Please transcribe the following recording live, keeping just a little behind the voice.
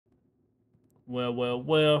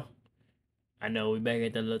Well. I know we back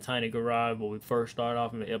at the little tiny garage where we first started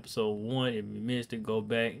off in episode 1. If you missed it, go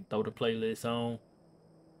back, throw the playlist on.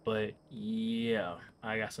 But yeah,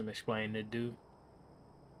 I got some explaining to do.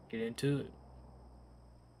 Get into it.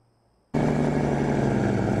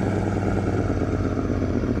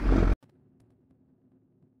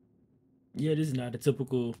 Yeah, this is not the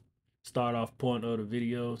typical start off point of the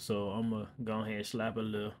video, so I'm gonna go ahead and slap a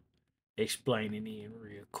little explaining in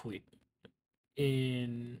real quick.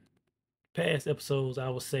 In past episodes, I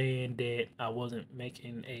was saying that I wasn't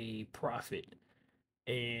making a profit,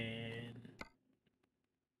 and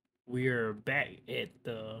we're back at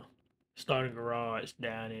the starting garage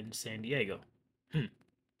down in San Diego.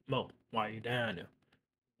 Mo, why are you down there?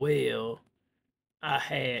 Well, I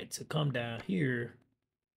had to come down here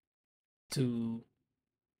to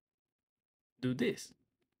do this.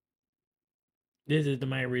 This is the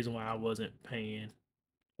main reason why I wasn't paying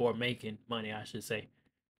or making money, I should say.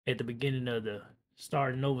 At the beginning of the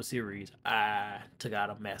Starting Over series, I took out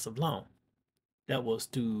a massive loan. That was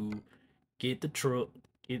to get the truck,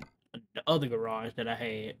 get the other garage that I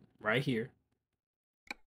had right here,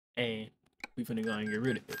 and we finna go and get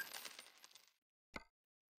rid of it.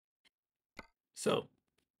 So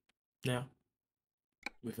now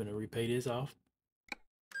we finna repay this off.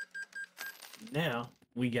 Now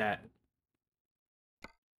we got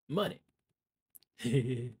money.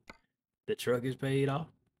 The truck is paid off.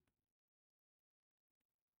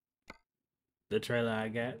 The trailer I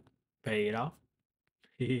got paid off.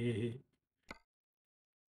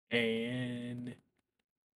 And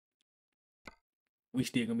we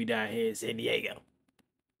still gonna be down here in San Diego.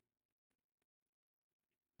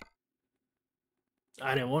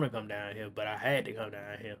 I didn't want to come down here, but I had to come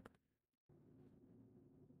down here.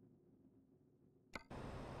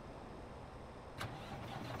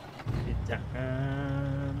 It's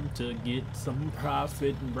time to get some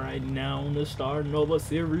profit right now on the Starting Over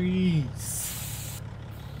series.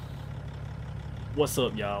 What's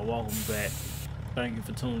up, y'all? Welcome back. Thank you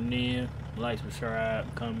for tuning in. Like,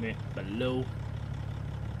 subscribe, comment below.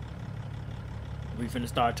 We finna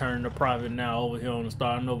start turning the profit now over here on the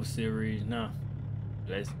Starting Over series. Now,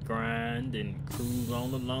 let's grind and cruise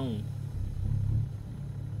on along.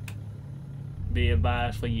 Be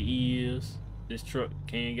advised for your ears. This truck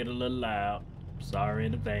can get a little loud. Sorry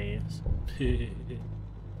in advance.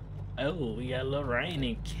 Oh, we got a little rain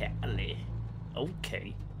in Cali.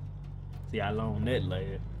 Okay. See how long that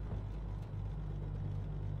lasts.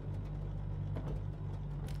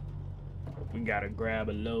 We gotta grab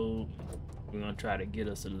a load. We're gonna try to get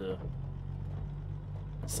us a little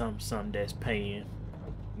something that's paying.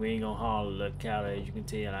 We ain't gonna haul a little Cali. As you can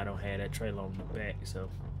tell, I don't have that trailer on the back, so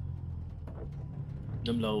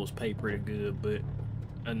them loads pay pretty good. But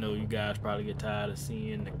I know you guys probably get tired of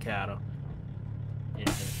seeing the cattle in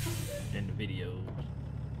the videos.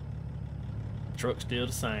 Truck's still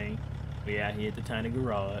the same. We out here at the tiny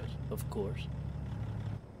garage, of course.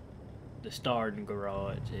 The starting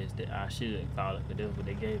garage is that I should call it, but that's what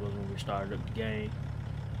they gave us when we started up the game.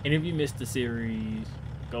 And if you missed the series,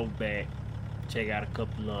 go back, check out a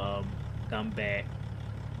couple of them, come back,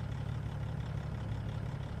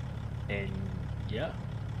 and yeah.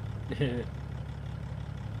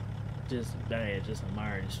 just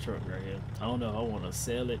admire this truck right here. I don't know if I want to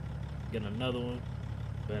sell it, get another one,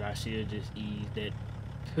 but I should just ease that.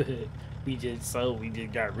 we just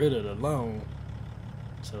got rid of the loan,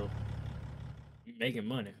 so we making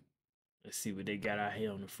money. Let's see what they got out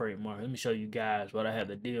here on the freight market. Let me show you guys what I have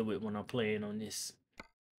to deal with when I'm playing on this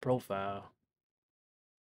profile.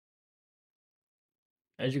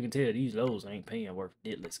 As you can tell, these loads ain't paying worth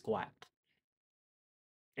diddly squat.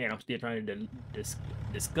 And I'm still trying to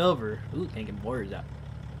discover. Ooh, can't get my words out.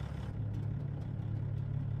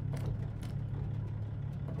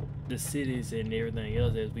 The cities and everything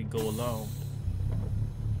else as we go along.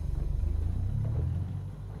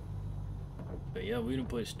 But yeah, we done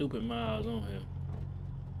put stupid miles on here.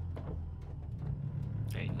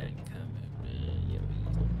 Ain't nothing coming. Yeah,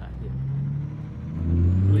 not here.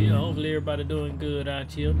 Well, yeah, hopefully everybody doing good out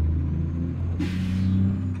here.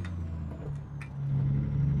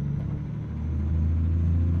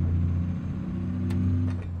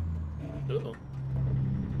 Uh-oh.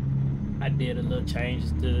 I did a little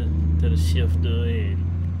changes to the shifter and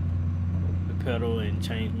the pedal and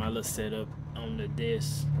changed my little setup on the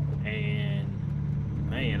disc, and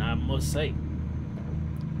man, I must say,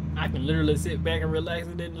 I can literally sit back and relax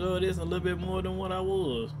and enjoy this a little bit more than what I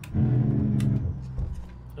was.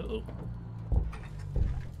 Uh-oh.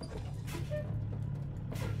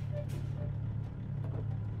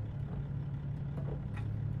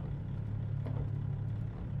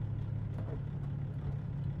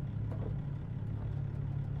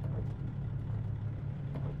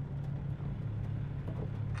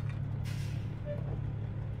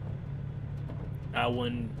 I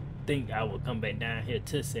wouldn't think I would come back down here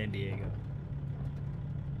to San Diego.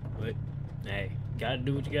 But hey, gotta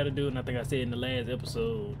do what you gotta do. And I think I said in the last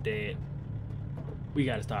episode that we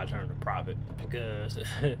gotta start turning a profit, because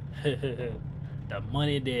the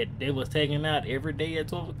money that they was taking out every day at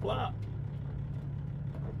 12 o'clock,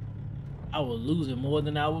 I was losing more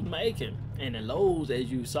than I was making. And the Lowe's, as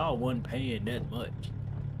you saw, wasn't paying that much.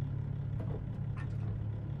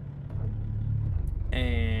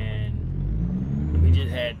 And we just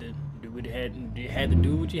had to do what you had to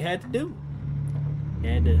do what you had to do. You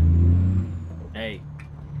had to, hey,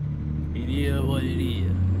 it is what it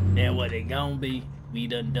is. And what it gonna be, we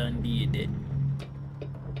done did that.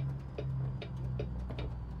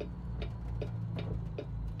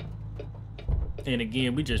 And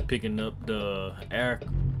again, we just picking up the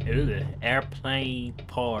airplane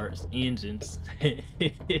parts, engines.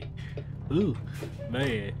 Ooh,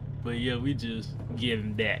 man. But yeah, we just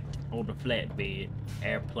getting that on the flatbed.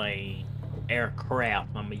 Aircraft,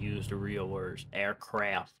 I'm gonna use the real words.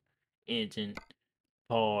 Aircraft, engine,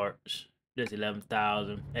 parts. Just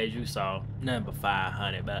 11,000. As you saw, nothing but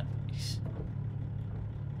 500 bucks.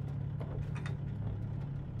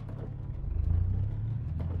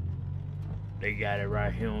 They got it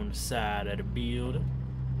right here on the side of the building.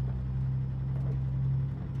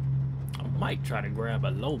 I might try to grab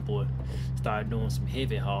a low boy, start doing some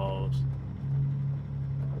heavy hauls.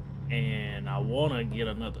 And I wanna get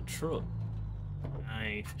another truck. I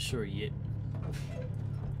ain't for sure yet.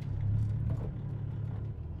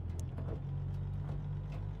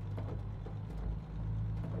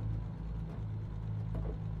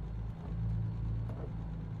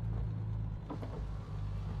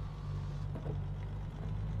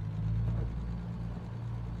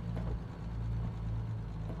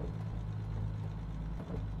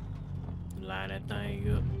 Line that thing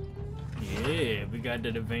up. Yeah, we got the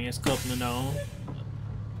advanced coupling on.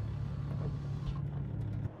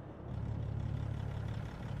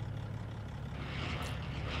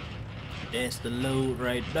 That's the load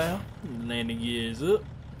right there. Landing gear is up.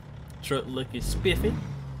 Truck looking spiffy.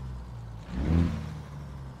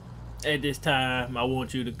 At this time, I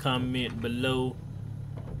want you to comment below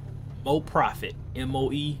Moe Profit.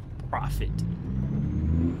 M-O-E Profit.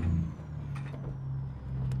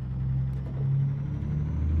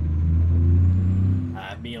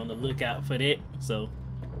 Be on the lookout for that, so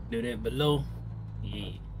do that below.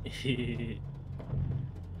 Yeah.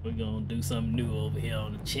 We're gonna do something new over here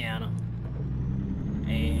on the channel,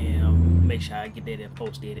 and make sure I get that and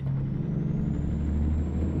posted it.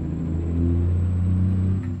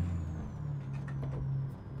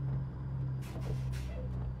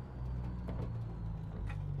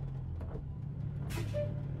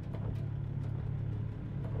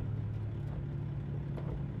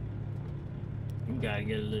 Gotta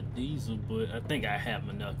get a little diesel, but I think I have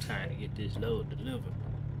enough time to get this load delivered.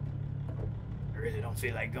 I really don't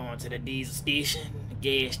feel like going to the diesel station, the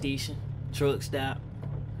gas station, truck stop.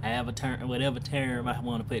 I have a turn, whatever term I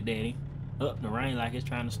want to put that in. Oh, the rain like it's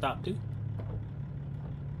trying to stop too.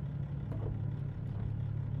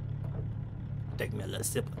 Take me a little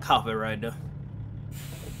sip of coffee right there.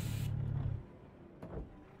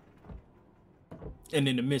 And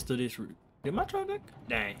in the midst of this route, did my truck back?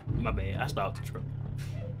 Dang, my bad. I stopped the truck.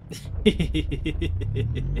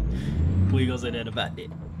 We gonna say that about that.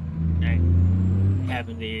 Dang.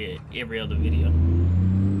 Happened in every other video.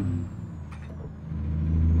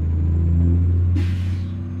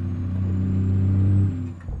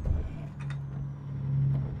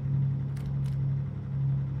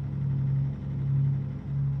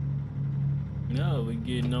 No, we're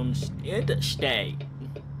getting on the interstate.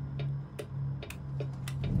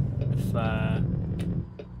 5.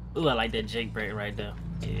 Ooh, I like that Jake brake right there.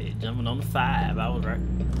 Yeah, jumping on the 5. I was right.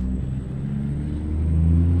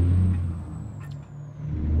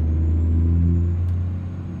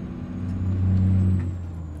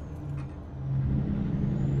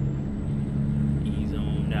 Ease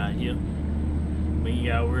on down here. We ain't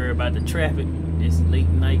gotta worry about the traffic. It's late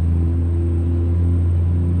night,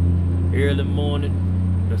 early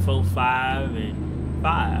morning, before 5 and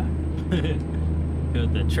 5. Cause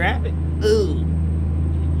the traffic, ooh,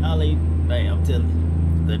 y'all ain't, dang, I'm telling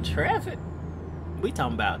you, the traffic, we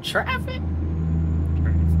talking about traffic?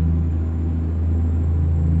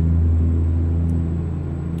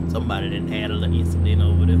 Somebody didn't handle an incident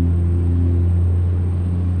over there.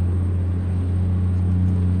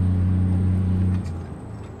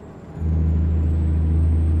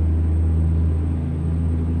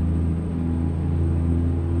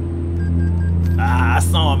 I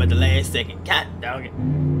saw him at the last second. God dog it.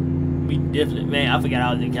 We definitely, man, I forgot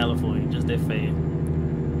I was in California just that fast.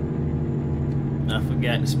 I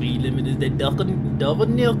forgot the speed limit is that double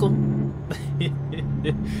nickel.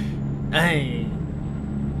 Hey.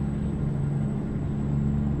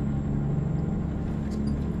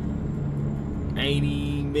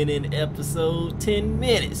 80-minute episode, 10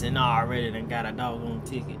 minutes, and I already done got a doggone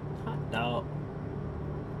ticket. Hot dog.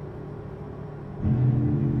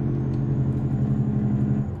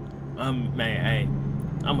 Man, hey,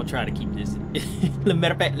 I'm gonna try to keep this.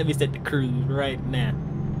 Matter of fact, let me set the cruise right now.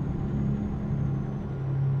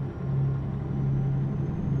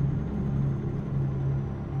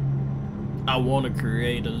 I want to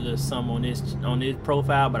create a little something on this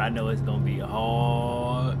profile, but I know it's gonna be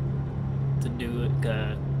hard to do it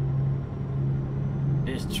because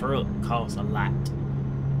this truck costs a lot.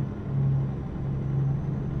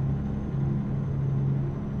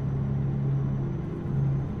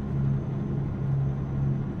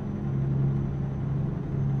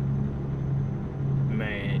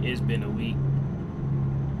 Man, it's been a week.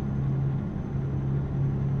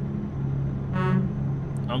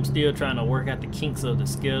 I'm still trying to work out the kinks of the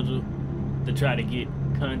schedule to try to get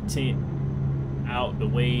content out the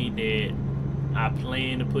way that I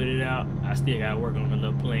plan to put it out. I still gotta work on a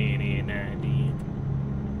little plan in now and then.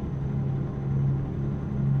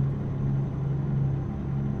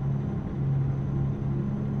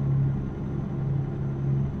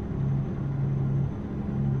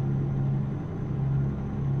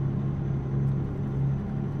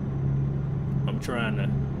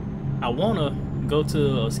 I wanna go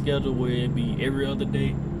to a schedule where it be every other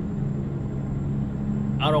day.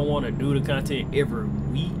 I don't want to do the content every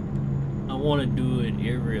week. I want to do it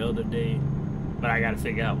every other day, but I gotta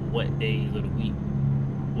figure out what days of the week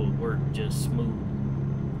will work just smooth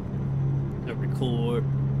to record,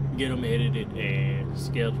 get them edited, and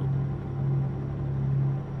scheduled.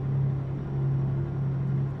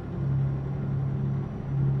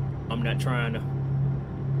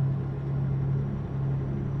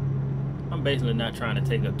 I'm basically not trying to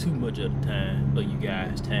take up too much of the time, of you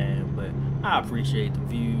guys' time, but I appreciate the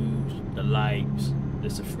views, the likes, the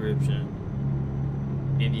subscription.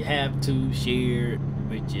 If you have to, share it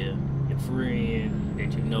with your friend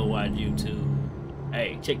that you know watch YouTube.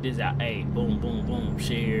 Hey, check this out. Hey, boom, boom, boom,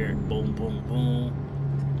 share, boom, boom, boom.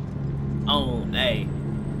 Hey,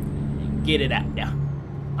 get it out there.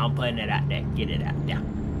 I'm putting it out there. Get it out there.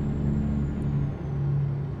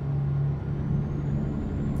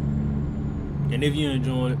 And if you're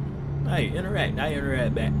enjoying it, hey, interact. I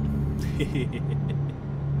interact back.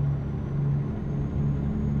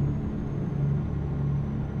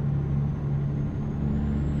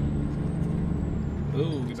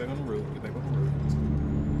 Ooh, get back on the road. Get back on the road.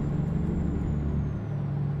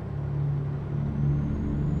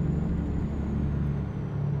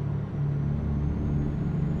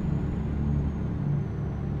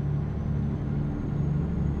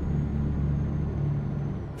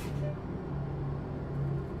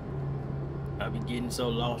 I be getting so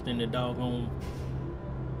lost in the doggone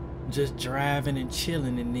just driving and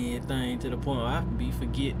chilling and everything to the point where I be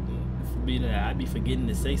forgetting. I be forgetting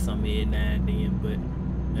to say something every now and then, but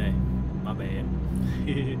hey, my bad.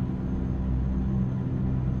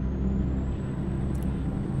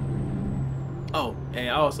 Oh, and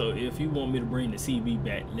also, if you want me to bring the CB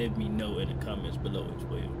back, let me know in the comments below as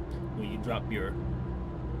well. When you drop your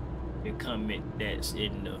comment that's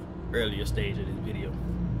in the earlier stage of this video.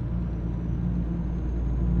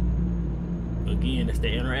 Again, that's the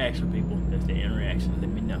interaction, people. That's the interaction.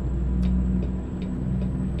 Let me know.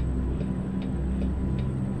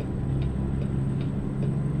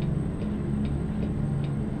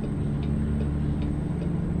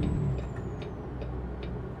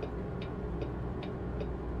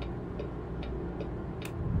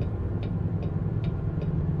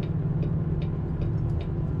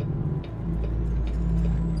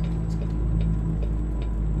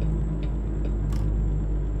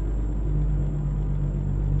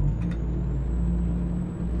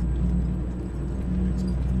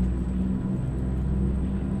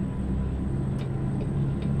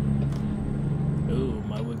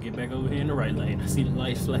 Get back over here in the right lane. I see the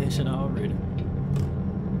lights flashing already.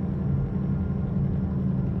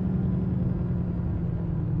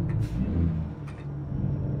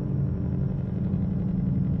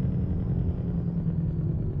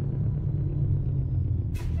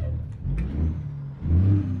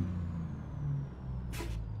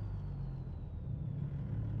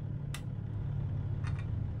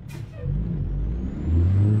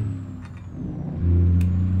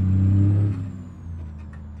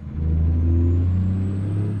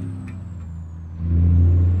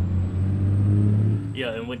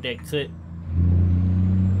 Yeah, and with that cut,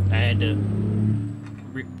 I had to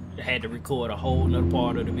I had to record a whole nother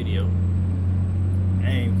part of the video.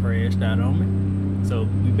 Game crashed out on me. So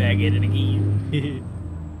we back at it again.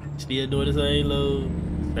 Still doing the same load,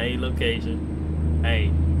 same location.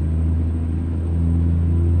 Hey.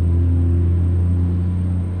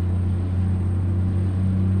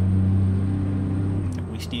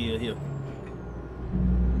 We still here.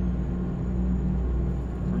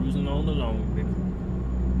 Cruising on along, baby.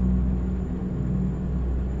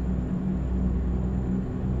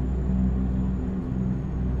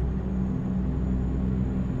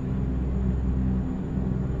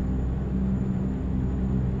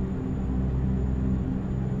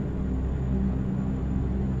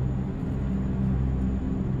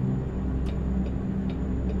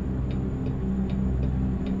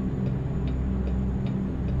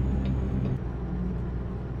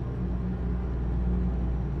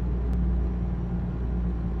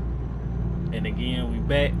 And again, we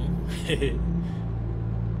back.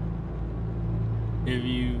 If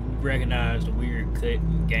you recognize the weird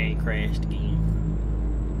cut, game crashed again.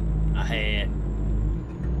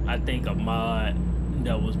 I think a mod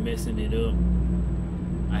that was messing it up.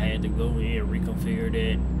 I had to go in, reconfigure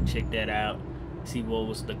that, check that out, see what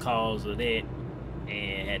was the cause of that,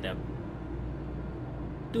 and had to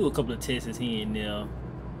do a couple of tests here and there,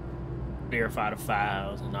 verify the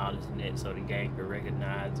files and all this and that so the game could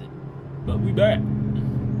recognize it. But we back.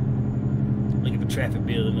 Look at the traffic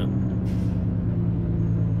building up.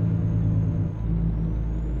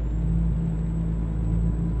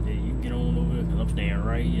 Yeah, you get on over here, cause I'm staying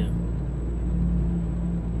right here.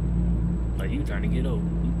 Like you trying to get over.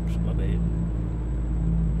 Oops, my bad.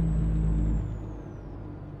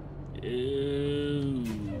 Ew.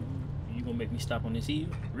 You gonna make me stop on this hill?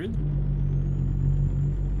 Really?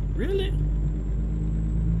 Really?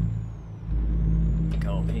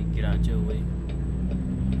 Go ahead, get out your way.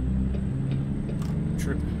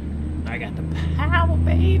 Tripping. I got the power,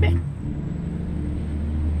 baby.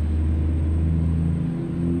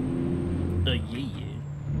 Yeah.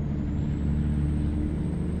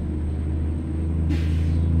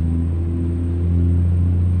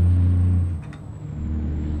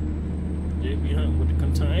 There we are with the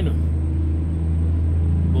container.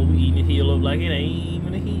 Boy, we eating the hill up like it ain't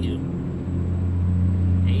even a hill.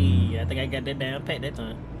 I think I got that down pat that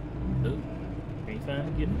time. Ooh, can't find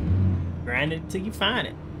it, get it. Grind it till you find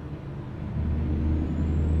it.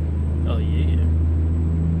 Oh yeah.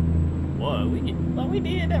 Boy, we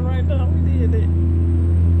did that right now. We did that.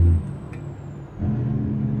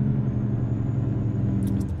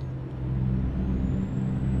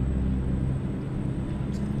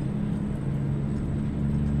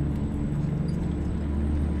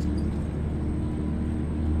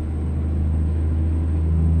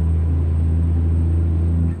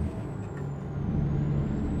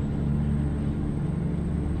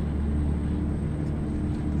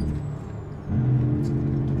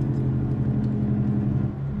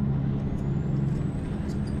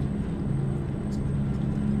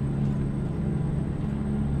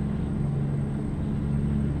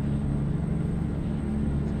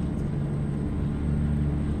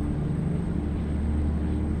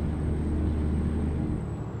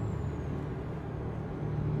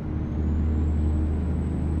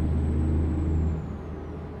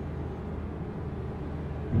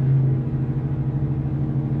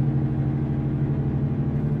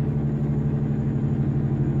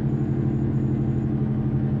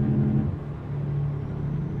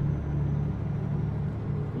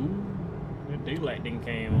 Daylight didn't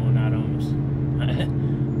came on out on us.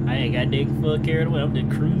 I ain't got that fuck carried away. I'm just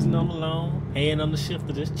cruising on along, hand on the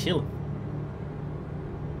shifter, just chilling.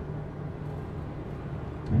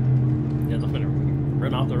 Yeah, I'm gonna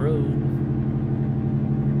run off the road.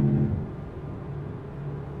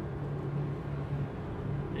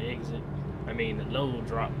 The exit. I mean, the load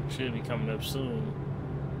drop should be coming up soon.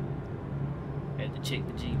 Had to check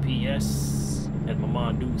the GPS. As my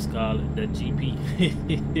mom dudes call it, the GP.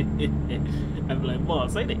 I'd be like, Mom,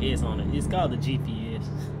 say the S on it. It's called the GPS.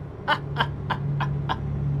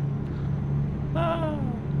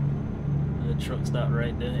 The truck stopped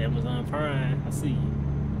right there. Amazon Prime. I see you.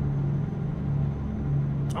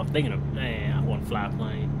 I'm thinking of, man, I want to fly a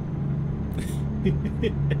plane.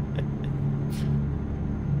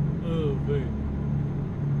 Oh, man.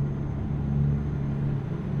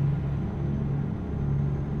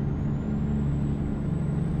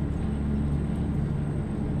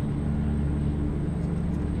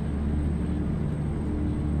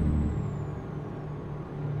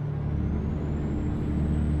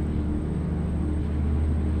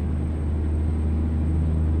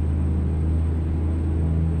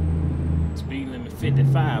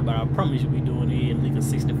 55, but I promise you we doing it in like a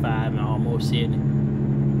 65 and almost 70.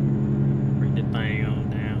 Bring the thing on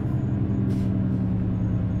down.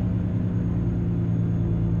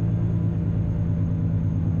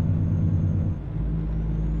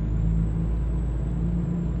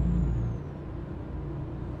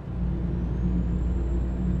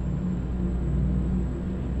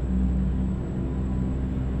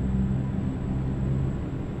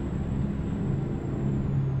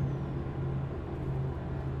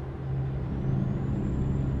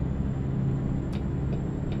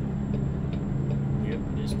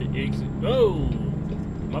 The exit. Oh,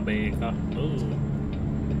 my bad, car. Oh,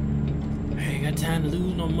 I ain't got time to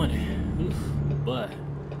lose no money. Oof, but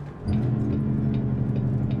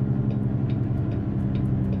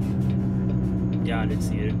y'all didn't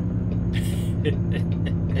see it.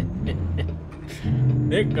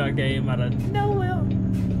 That car came out of nowhere.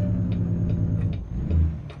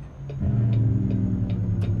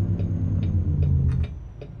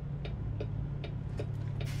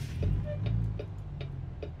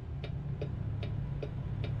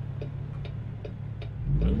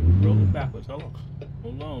 Rolling backwards. Hold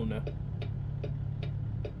on now.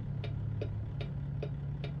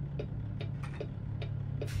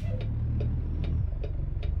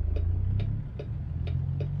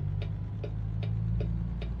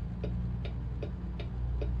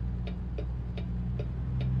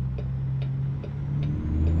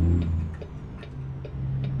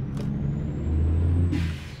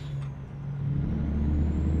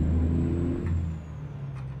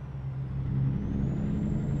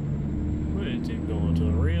 Going to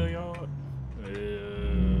the rail yard?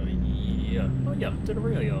 Yeah. Oh, yeah, to the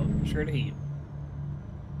rail yard. Straight ahead.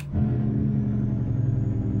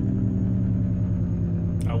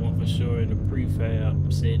 I want for sure in the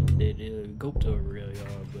prefab setting that it'll go to a rail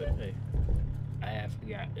yard, but hey, I have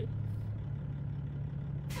forgot it.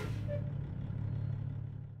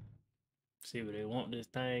 See where they want this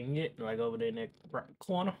thing at, like over there in that right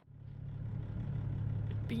corner.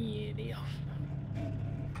 BNF.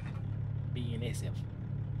 BNSF.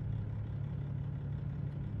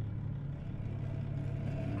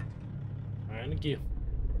 Trying to give.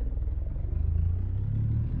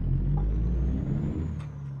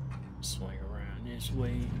 Swing around this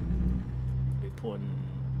way. Be pointing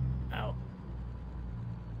out.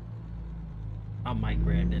 I might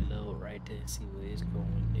grab that load right there and see where it's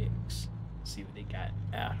going next. See what they got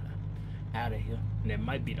out of here. And that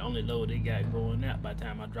might be the only load they got going out by the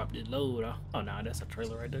time I drop this load off. Oh no, that's a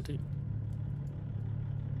trailer right there too.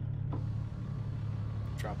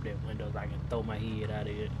 Drop that window so I can throw my head out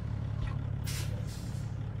of it.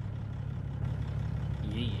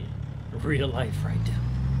 Yeah, real life right there.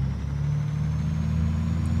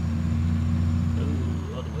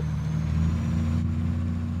 Ooh, other way.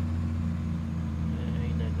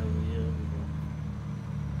 Ain't nothing over here. We're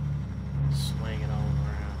gonna swing it on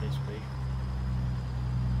around this way.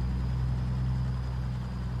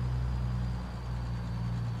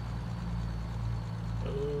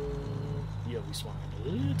 Yeah, we swung a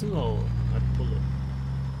little too hard. I had to pull it.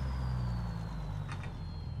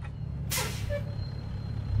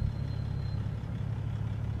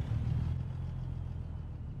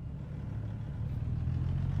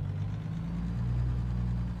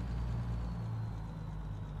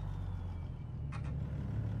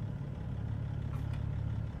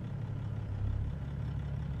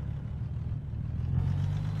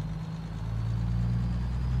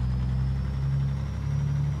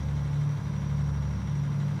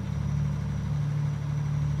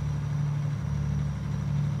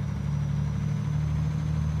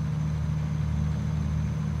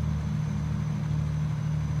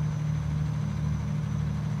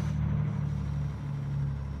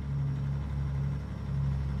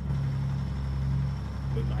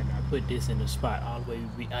 We might not put this in the spot all the way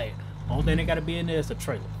we be. Hey, only thing that gotta be in there is a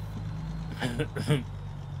trailer. I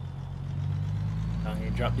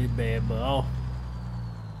ain't drop this bad but off.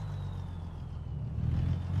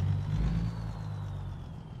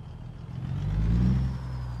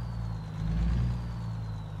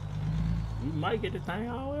 We might get the thing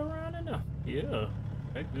all the way around in there. Yeah,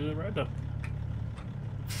 that's good right there.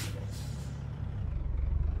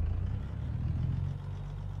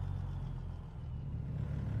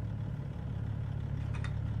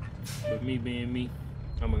 With me being me,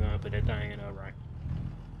 I'm gonna put that thing in there right.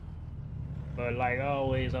 But like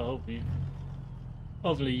always, hopefully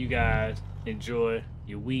you guys enjoy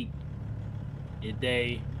your week, your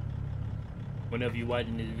day. Whenever you're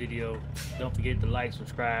watching this video, don't forget to like,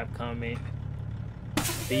 subscribe, comment,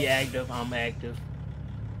 be active. I'm active,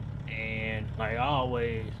 and like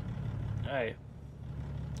always, hey,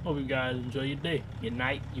 Hope you guys enjoy your day, your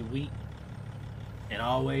night, your week. And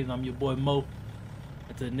always, I'm your boy Mo.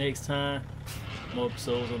 Until next time, more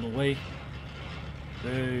episodes on the way.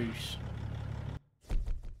 Peace.